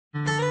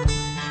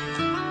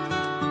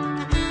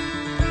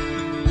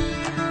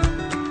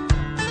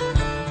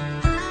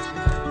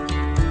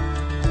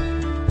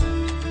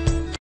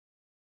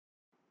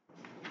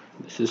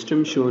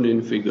system shown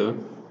in figure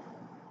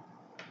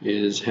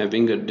is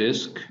having a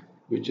disc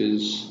which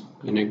is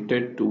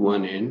connected to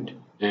one end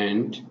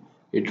and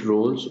it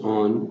rolls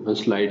on a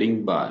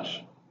sliding bar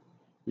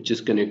which is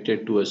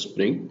connected to a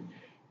spring.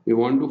 We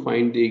want to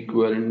find the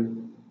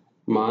equivalent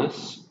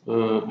mass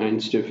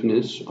and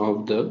stiffness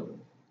of the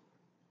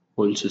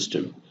whole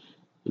system.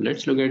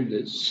 Let's look at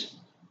this.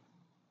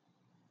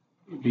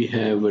 We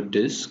have a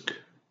disc.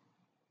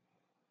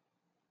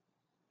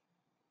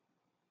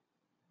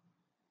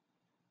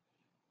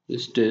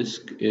 This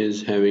disc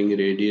is having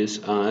radius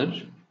r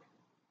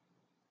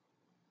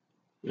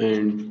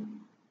and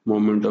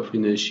moment of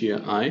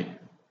inertia I.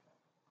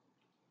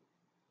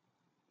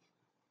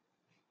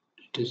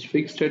 It is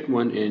fixed at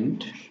one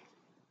end.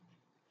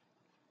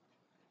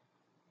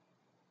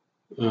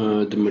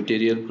 The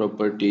material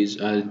properties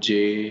are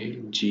J,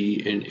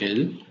 G and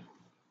L.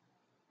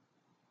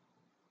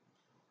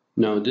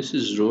 Now this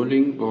is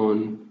rolling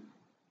on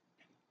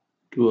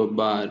to a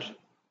bar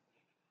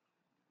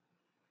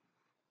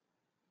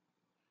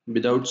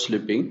without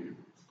slipping.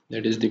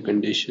 That is the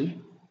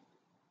condition.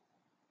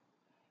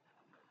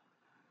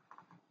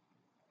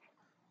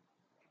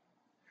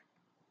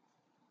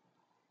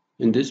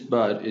 And this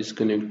bar is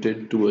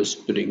connected to a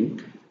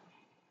spring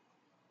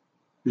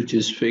which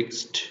is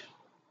fixed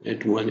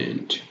at one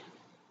end.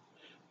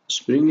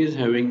 Spring is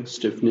having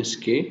stiffness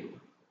K.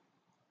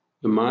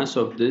 The mass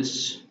of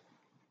this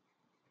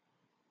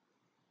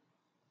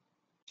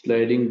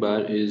sliding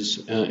bar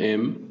is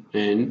m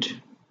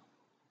and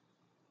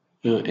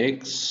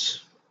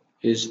x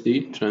is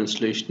the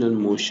translational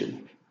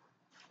motion.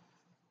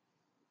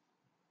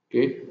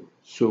 Okay,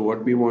 so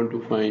what we want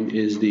to find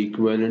is the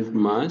equivalent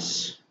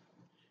mass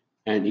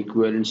and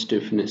equivalent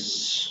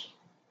stiffness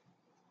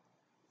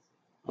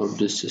of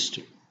this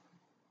system.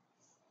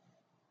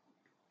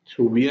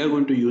 So we are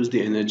going to use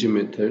the energy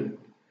method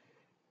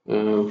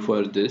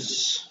for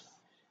this.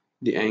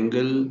 The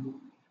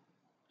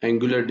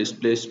angular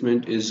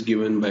displacement is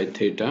given by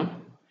theta.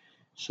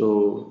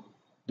 So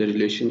the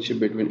relationship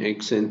between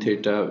x and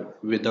theta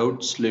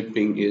without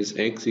slipping is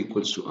x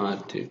equals to r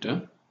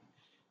theta.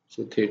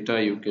 So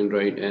theta you can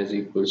write as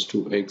equals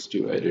to x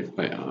divided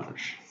by r.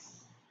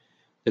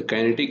 The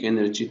kinetic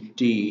energy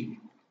T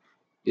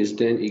is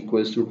then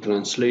equals to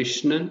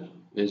translational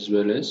as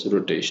well as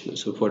rotational.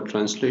 So for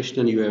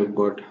translational you have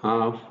got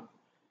half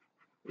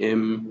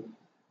m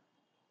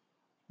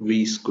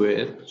v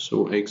square,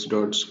 so x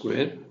dot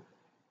square,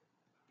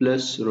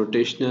 plus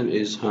rotational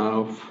is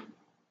half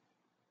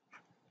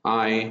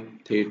I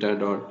theta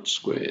dot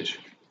square.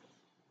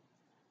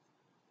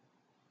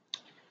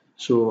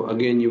 So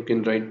again you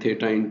can write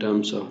theta in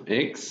terms of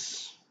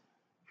x.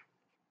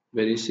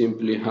 Very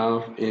simply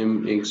half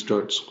m x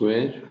dot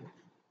square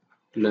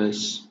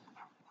plus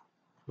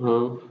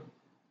half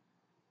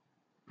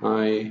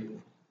I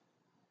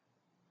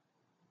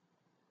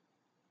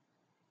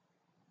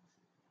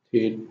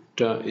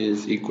theta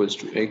is equals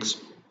to x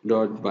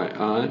dot by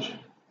r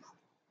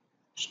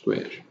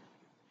square.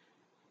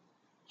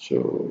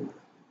 So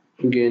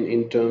again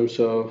in terms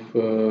of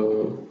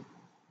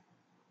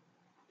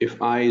if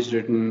I is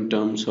written in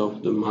terms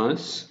of the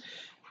mass,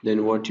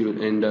 then what you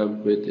will end up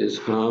with is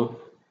half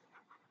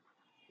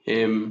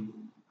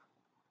m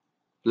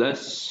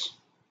plus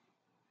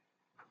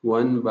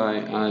 1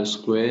 by r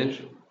square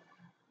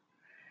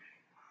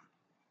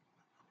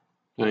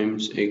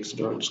times x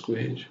dot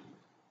square.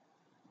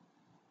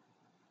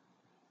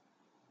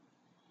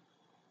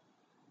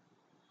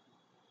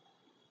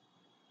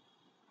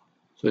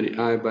 Sorry,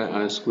 I by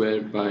r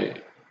square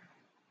by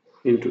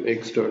into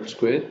x dot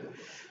square.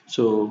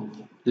 So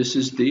this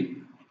is the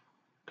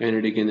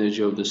kinetic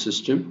energy of the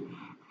system,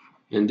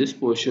 and this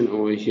portion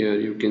over here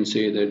you can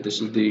say that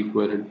this is the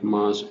equivalent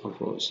mass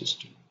of our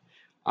system.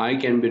 I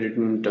can be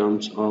written in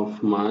terms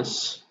of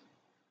mass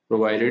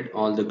provided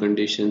all the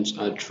conditions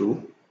are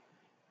true,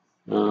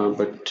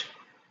 but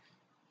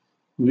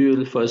we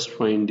will first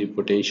find the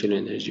potential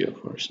energy of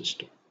our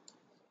system.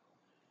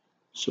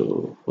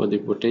 So for the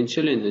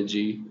potential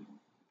energy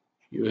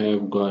you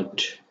have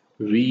got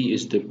V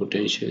is the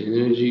potential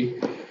energy.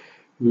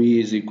 V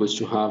is equals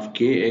to half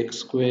kx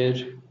square,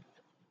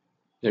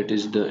 that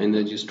is the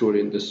energy stored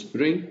in the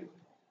spring,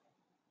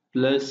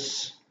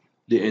 plus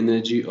the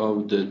energy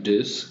of the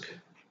disk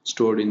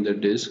stored in the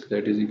disk,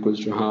 that is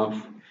equals to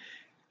half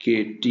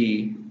kt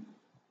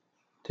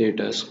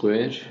theta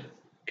square.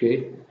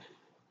 Okay,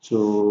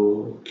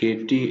 so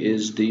kt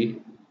is the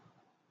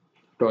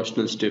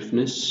torsional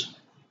stiffness,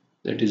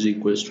 that is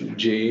equals to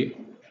j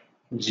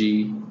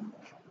g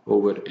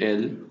over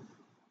L.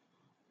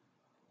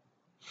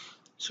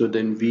 So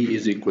then V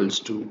is equals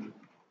to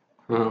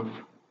half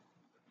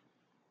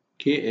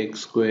kx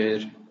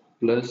square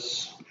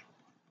plus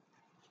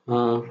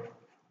half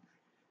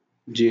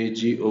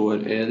jg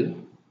over L,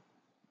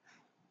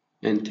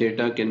 and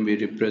theta can be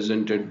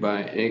represented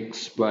by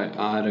x by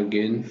r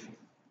again.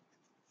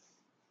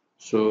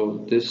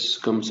 So this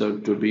comes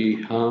out to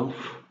be half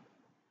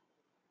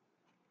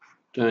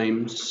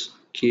times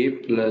k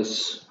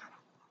plus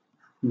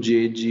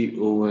jg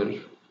over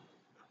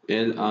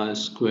Lr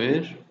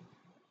square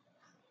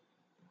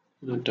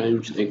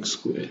times x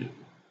square.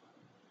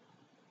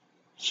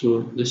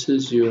 So this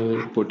is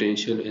your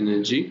potential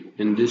energy,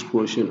 and this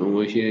portion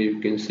over here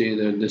you can say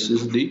that this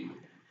is the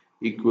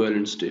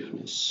equivalent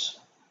stiffness.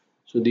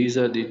 So these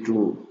are the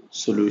two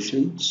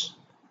solutions.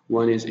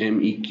 One is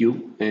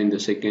MEQ and the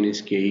second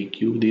is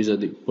KEQ. These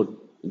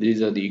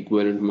are the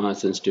equivalent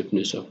mass and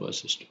stiffness of our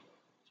system.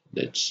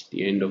 That's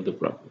the end of the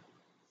problem.